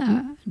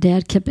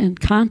dad kept in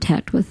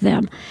contact with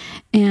them,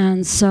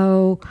 and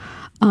so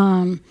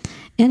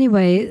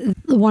anyway,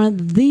 one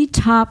of the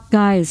top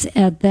guys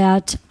at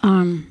that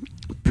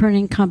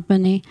printing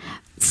company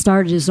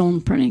started his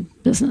own printing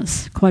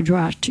business,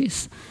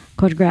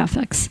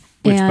 Quadragraphics.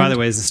 which by And- the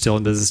way is still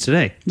in business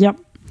today. Yep.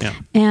 Yeah.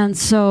 And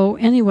so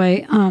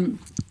anyway, and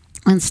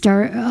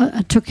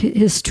took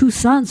his two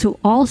sons who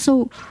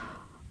also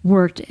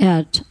worked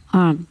at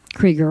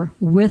Krieger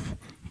with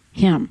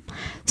him.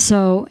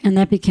 So, and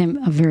that became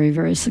a very,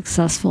 very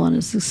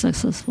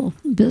successful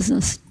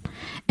business.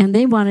 And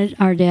they wanted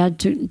our dad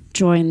to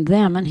join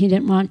them, and he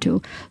didn't want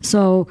to.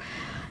 So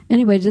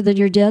anyway,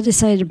 your dad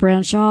decided to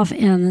branch off,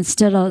 and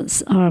instead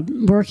of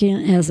working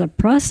as a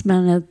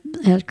pressman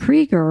at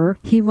Krieger,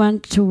 he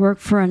went to work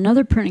for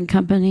another printing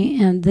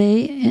company, and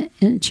they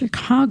in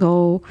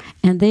Chicago,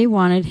 and they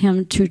wanted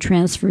him to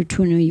transfer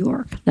to New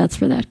York.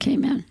 That's where that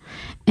came in.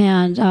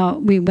 And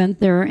we went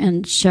there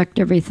and checked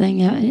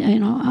everything,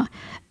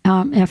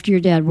 after your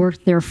dad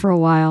worked there for a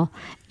while,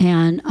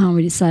 and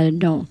we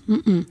decided, no,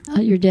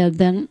 your dad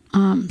then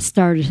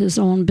started his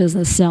own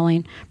business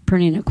selling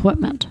printing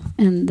equipment,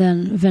 and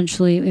then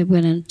eventually it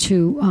went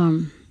into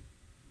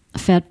a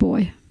Fat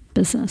Boy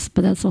business,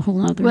 but that's a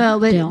whole other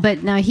deal.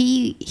 But now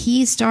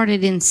he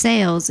started in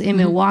sales in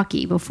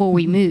Milwaukee before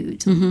we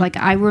moved. Like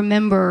I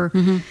remember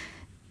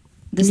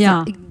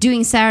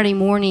doing Saturday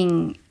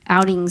morning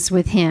outings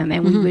with him,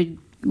 and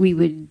we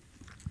would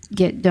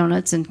get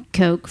donuts and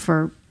Coke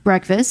for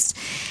breakfast,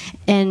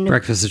 and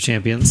Breakfast of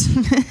Champions.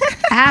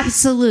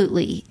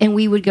 Absolutely. And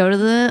we would go to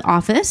the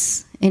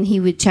office, and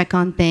he would check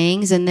on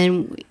things, and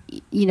then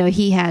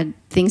he had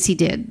things he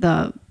did,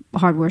 the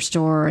hardware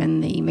store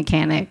and the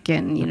mechanic,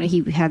 and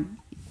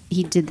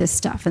he did this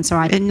stuff, and so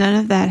and none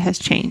of that has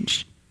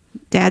changed.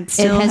 Dad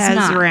still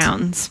has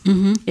rounds.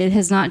 It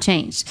has not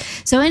changed.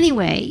 So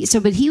anyway,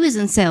 but he was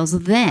in sales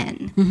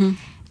then.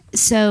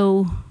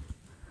 So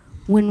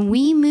when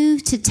we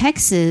moved to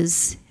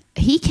Texas,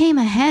 he came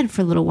ahead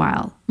for a little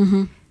while.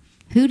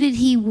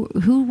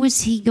 Who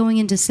was he going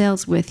into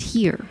sales with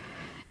here?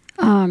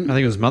 I think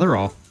it was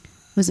Motherall.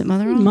 Was it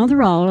Motherall?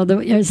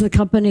 Motherall is the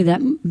company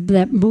that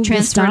moved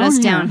transferred us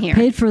down here,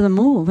 paid for the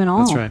move and all.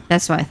 That's right.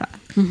 That's what I thought.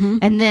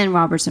 And then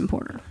Robertson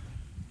Porter.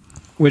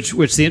 Which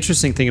the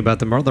interesting thing about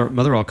the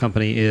Motherall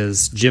company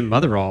is Jim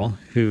Motherall,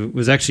 who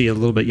was actually a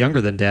little bit younger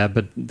than Dad,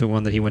 but the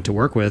one that he went to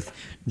work with,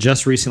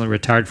 just recently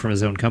retired from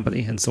his own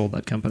company and sold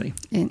that company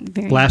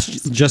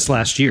just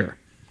last year.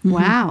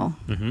 Wow.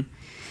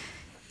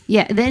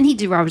 Yeah. Then he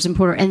did Robertson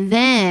Porter, and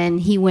then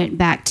he went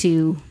back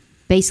to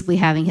basically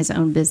having his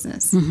own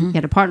business. He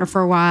had a partner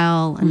for a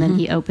while, and then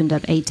he opened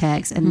up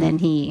Atex, and then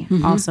he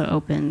also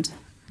opened.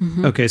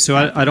 Okay, so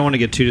I don't want to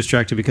get too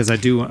distracted, because I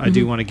do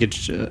want to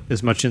get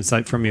as much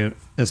insight from you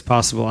as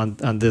possible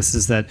on this.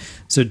 Is that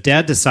so?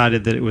 Dad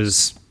decided that it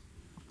was.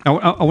 I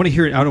want to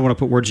hear it. I don't want to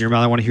put words in your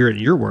mouth. I want to hear it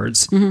in your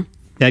words.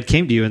 Dad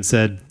came to you and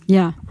said,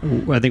 "Yeah,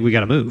 I think we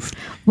got to move."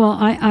 Well,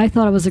 I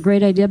thought it was a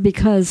great idea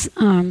because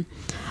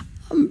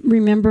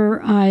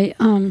remember I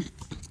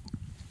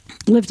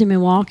lived in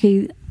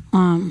Milwaukee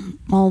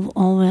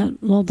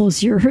all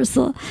those years,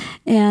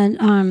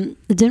 and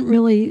it didn't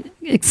really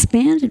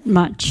expand it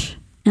much.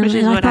 Which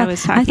is what I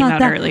was talking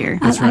about earlier.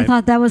 I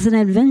thought that was an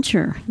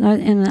adventure,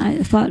 and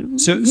I thought,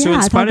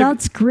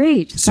 that's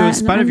great. So, in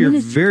spite of your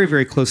very,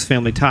 very close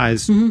family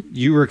ties,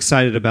 you were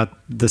excited about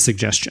the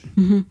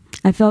suggestion.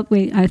 I felt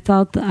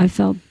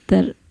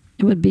that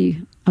it would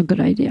be a good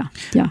idea.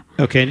 Yeah.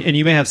 Okay, and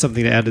you may have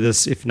something to add to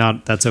this. If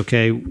not, that's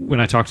okay. When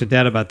I talked to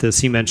Dad about this,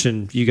 he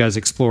mentioned you guys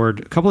explored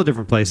a couple of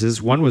different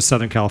places. One was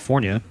Southern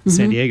California,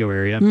 San Diego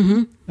area. I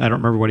don't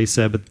remember what he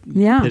said, but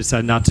they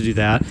decided not to do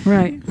that.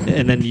 Right.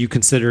 And then you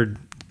considered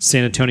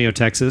San Antonio,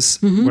 Texas.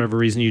 For whatever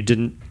reason, you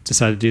didn't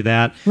decide to do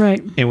that.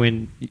 Right. And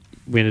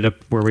we ended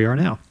up where we are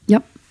now.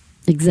 Yep.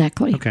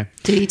 Exactly. Okay.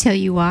 Did he tell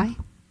you why?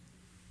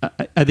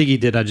 I think he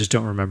did. I just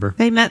don't remember.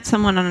 They met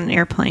someone on an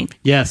airplane.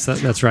 Yes,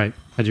 that's right.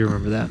 I do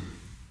remember that.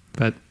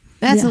 But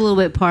that's a little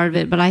bit part of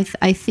it. But I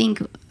think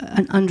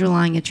an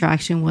underlying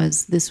attraction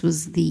was this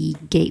was the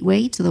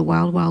gateway to the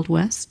Wild Wild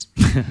West.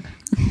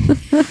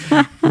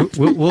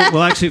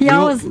 We'll actually.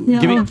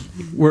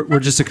 We're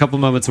just a couple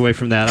moments away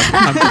from that.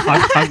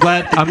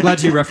 I'm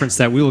glad you referenced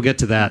that. We will get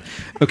to that.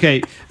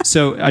 Okay,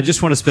 so I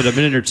just want to spend a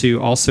minute or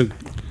two also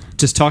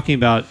just talking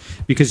about,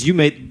 because you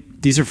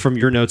made these are from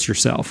your notes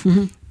yourself.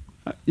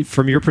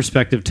 From your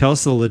perspective, tell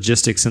us the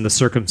logistics and the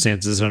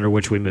circumstances under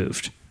which we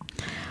moved.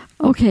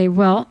 Okay,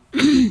 well,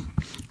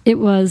 it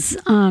was.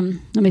 Let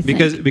me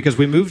think. Because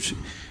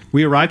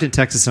we arrived in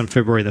Texas on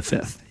February the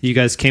 5th. You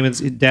guys came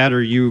in, Dad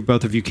or you,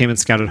 both of you came and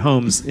scouted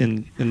homes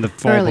in the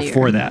fall earlier.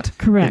 Before that.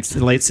 Correct.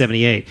 In late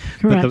 78.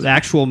 Correct. But the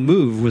actual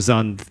move was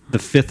on the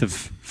 5th of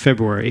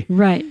February.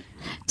 Right.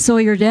 So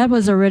your dad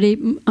was already,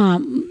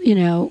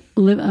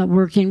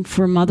 working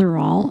for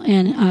Motherall,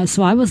 and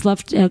so I was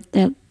left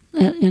in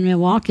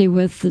Milwaukee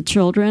with the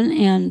children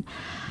and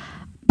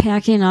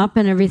packing up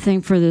and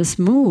everything for this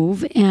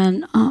move,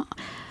 and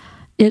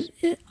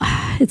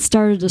it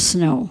started to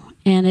snow,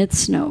 and it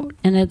snowed,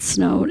 and it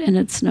snowed, and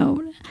it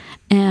snowed,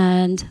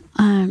 and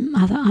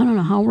I thought, I don't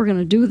know how we're going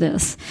to do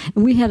this.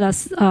 And we had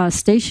a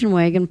station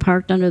wagon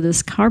parked under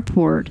this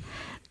carport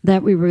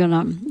that we were going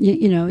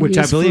to, Which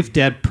I use believe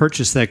Dad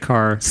purchased that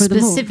car for the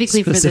move.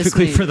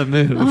 Specifically for the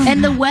move.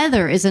 And the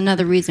weather is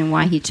another reason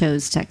why he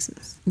chose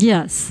Texas.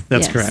 Yes.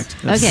 That's Yes. correct.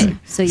 That's Okay,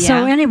 correct. so yeah.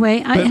 So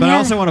anyway, But I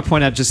also want to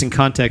point out, just in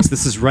context,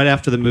 this is right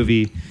after the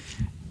movie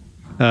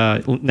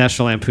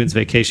National Lampoon's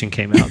Vacation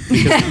came out.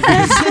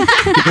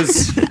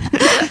 Because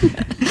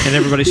and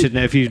everybody should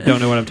know, if you don't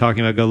know what I'm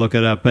talking about, go look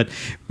it up. But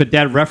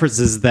Dad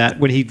references that,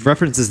 when he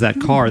references that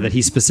car that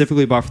he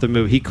specifically bought for the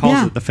movie, he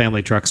calls it the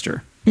family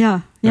truckster.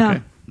 yeah.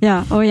 Okay.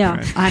 Yeah. Oh, yeah.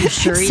 Right. I'm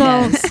sure he So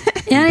does.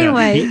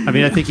 anyway,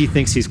 I think he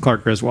thinks he's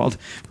Clark Griswold.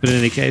 But in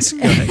any case, go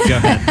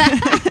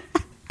ahead.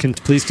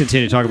 Please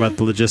continue to talk about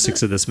the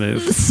logistics of this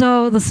move.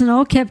 so the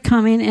snow kept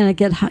coming, and it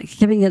kept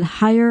getting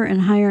higher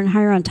and higher and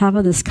higher on top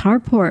of this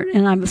carport,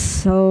 and I was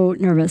so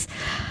nervous.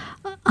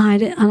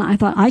 I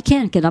thought, I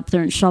can't get up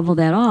there and shovel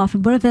that off.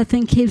 What if that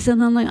thing caves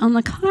in on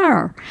the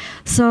car?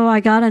 So I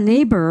got a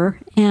neighbor,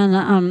 and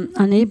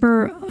a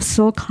neighbor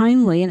so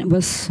kindly, and it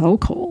was so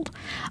cold,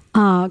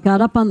 got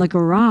up on the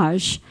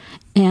garage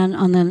and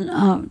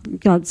then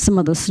got some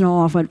of the snow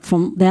off it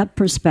from that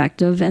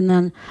perspective, and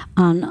then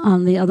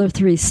on the other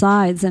three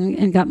sides,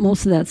 and got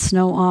most of that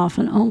snow off.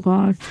 And oh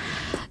God!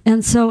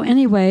 And so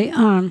anyway.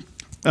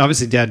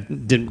 Obviously,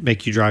 Dad didn't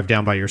make you drive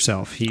down by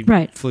yourself. He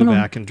Right. flew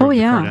back and drove the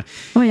car down.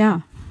 Oh, yeah.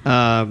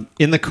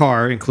 In the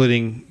car,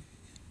 including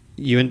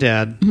you and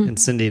Dad and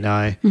Cindy and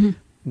I,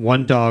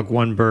 one dog,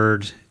 one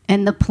bird,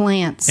 And the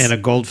plants. and a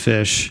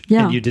goldfish.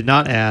 Yeah. And you did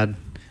not add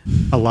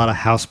a lot of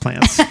house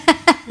plants.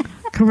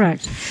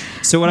 Correct.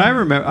 So what I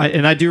remember,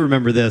 and I do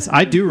remember this.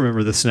 I do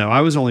remember the snow.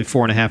 I was only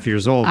 4.5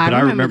 years old, I but I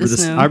remember remember the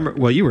this. snow.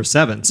 Well, you were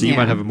 7, so you Yeah.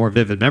 might have a more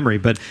vivid memory.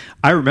 But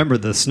I remember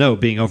the snow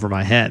being over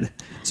my head.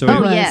 So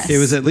Oh, it, yes. it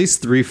was at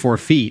least 3-4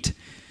 feet.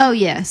 Oh,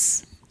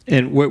 yes.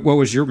 And what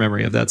was your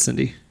memory of that,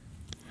 Cindy?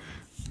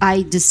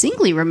 I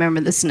distinctly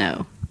remember the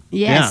snow.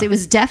 Yes, Yeah. it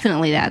was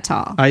definitely that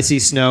tall. Icy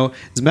snow.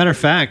 As a matter of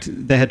fact,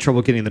 they had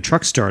trouble getting the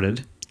truck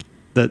started.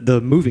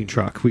 The moving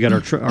truck. We got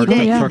our truck.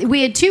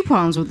 We had two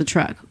problems with the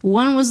truck.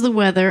 One was the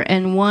weather,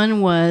 and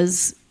one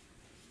was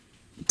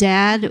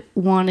Dad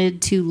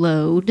wanted to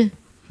load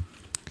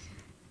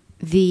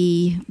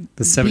the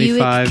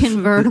 75 Buick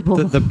convertible.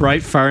 the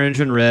bright fire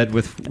engine red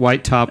with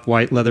white top,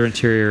 white leather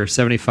interior,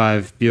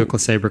 75 Buick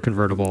LeSabre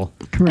convertible.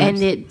 Correct. and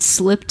it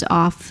slipped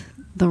off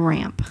the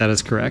ramp. That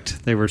is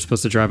correct. They were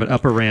supposed to drive it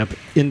up a ramp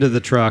into the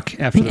truck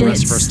after the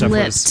rest of our stuff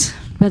was. Slipped.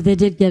 But they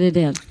did get it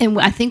in. And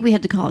I think we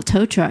had to call a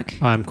tow truck.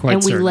 I'm quite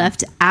And we certain.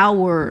 left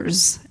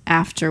hours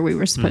after we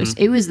were supposed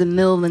to. It was the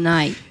middle of the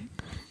night.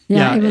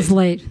 Yeah, it was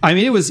late. I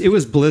mean, it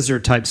was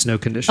blizzard type snow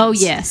conditions. Oh,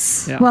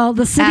 yes. Yeah. Well,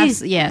 the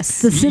city.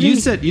 Yes. The city.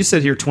 you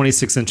said here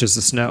 26 inches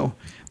of snow.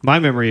 My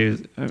memory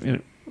is,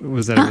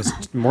 was that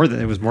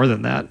it was more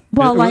than that.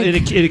 Well, it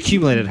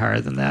accumulated higher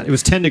than that. It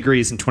was 10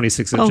 degrees and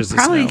 26 Oh, inches of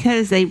probably snow.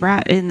 because they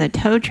brought in the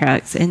tow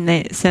trucks and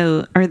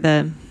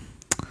the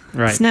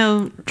Right.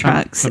 snow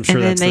trucks, I'm sure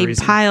and then that's the they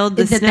reason. piled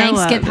the The snow banks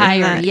up. get and higher,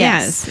 that-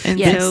 yes. and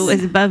Yes. so it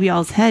was above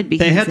y'all's head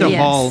because They had to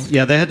Yes.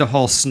 they had to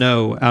haul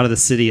snow out of the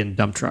city in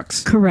dump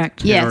trucks.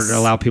 Correct. Yeah. In order Yes. to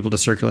allow people to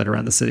circulate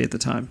around the city at the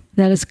time.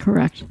 That is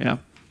correct. Yeah.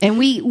 And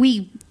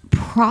we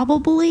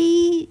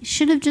probably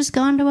should have just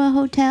gone to a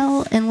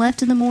hotel and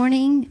left in the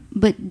morning.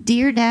 But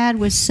dear Dad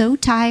was so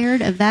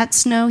tired of that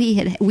snow.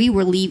 We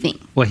were leaving.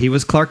 Well, he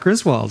was Clark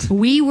Griswold.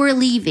 We were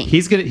leaving.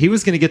 He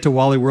was gonna get to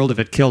Wally World if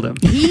it killed him.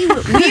 We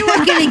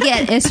were going to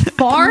get as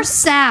far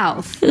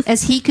south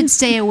as he could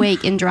stay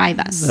awake and drive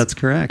us. That's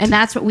correct. And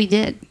that's what we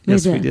did.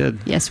 yes, we did. did.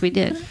 Yes, we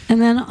did.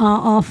 And then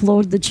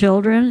offload the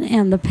children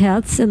and the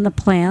pets and the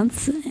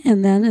plants.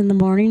 And then in the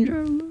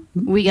morning,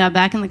 We got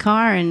back in the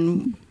car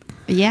and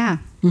yeah.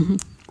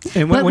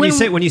 And But when you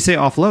say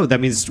offload, that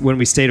means when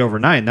we stayed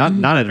overnight,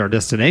 not at our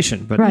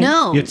destination, but Right.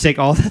 No. you have to take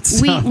all that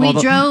stuff, we all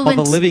the, drove all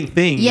the and- living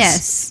things.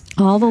 Yes.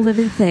 all the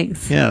living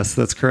things. Yes,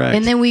 that's correct.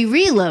 And then we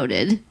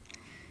reloaded.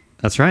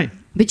 that's right.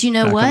 But you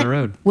know Back on what? the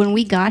road. When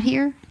we got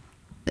here,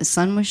 the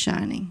sun was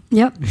shining.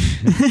 Yep.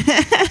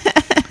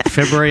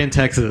 February in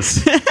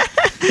Texas.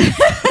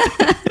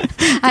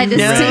 I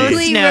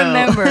distinctly snow.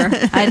 remember.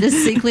 I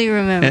distinctly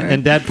remember.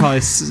 And Dad probably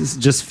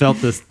just felt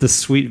the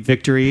sweet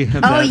victory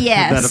of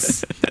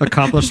yes. that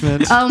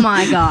accomplishment. Oh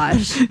my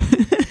gosh.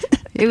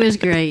 It was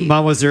great.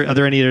 Mom, are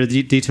there any other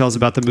details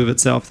about the move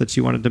itself that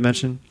you wanted to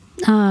mention?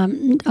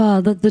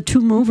 The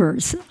two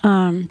movers,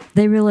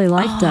 they really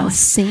liked us.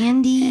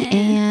 Sandy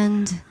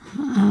and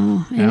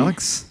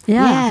Alex?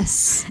 Yeah.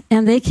 yes.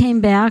 And they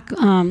came back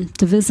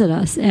to visit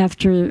us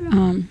after.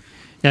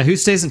 Yeah, who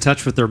stays in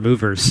touch with their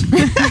movers?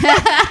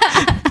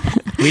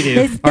 We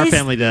do. Our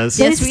family does.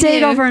 They Yes, we stayed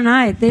do.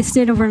 overnight. They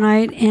stayed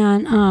overnight,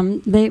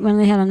 and when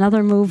they had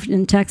another move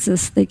in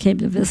Texas, they came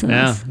to visit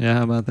Yeah, us. yeah.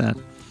 How about that?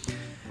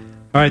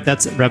 All right,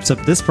 that wraps up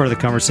this part of the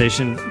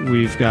conversation.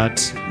 We've got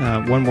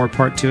one more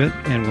part to it,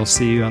 and we'll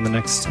see you on the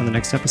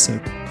next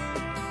episode.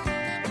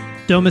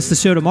 Don't miss the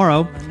show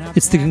tomorrow.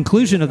 It's the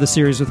conclusion of the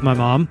series with my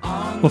mom.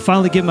 We'll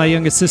finally give my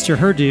youngest sister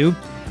her due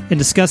and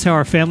discuss how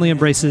our family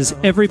embraces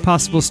every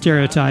possible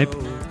stereotype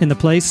in the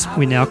place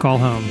we now call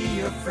home.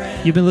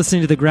 You've been listening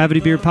to the Gravity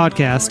Beard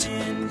Podcast.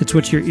 It's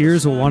what your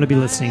ears will want to be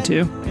listening to.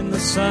 And the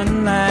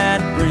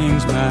sunlight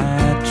brings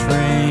my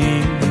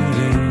train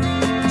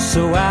in.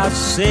 So I'll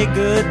say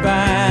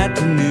goodbye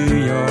to New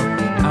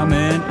York. I'm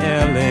an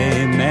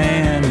LA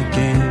man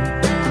again.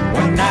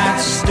 One night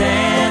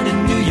stand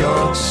in New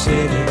York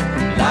City.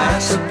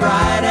 Lights are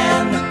bright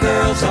and the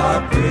girls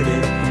are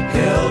pretty.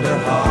 Held her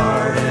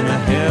heart and I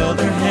held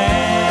her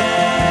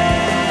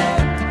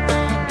hand.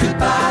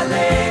 Goodbye,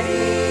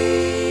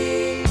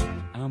 lady.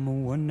 I'm a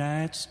one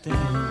night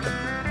stand.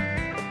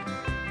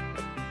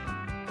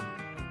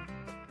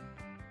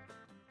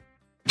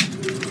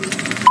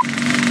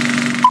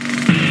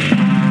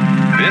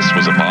 This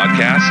was a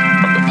podcast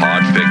from the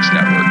Podfix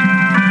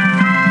Network.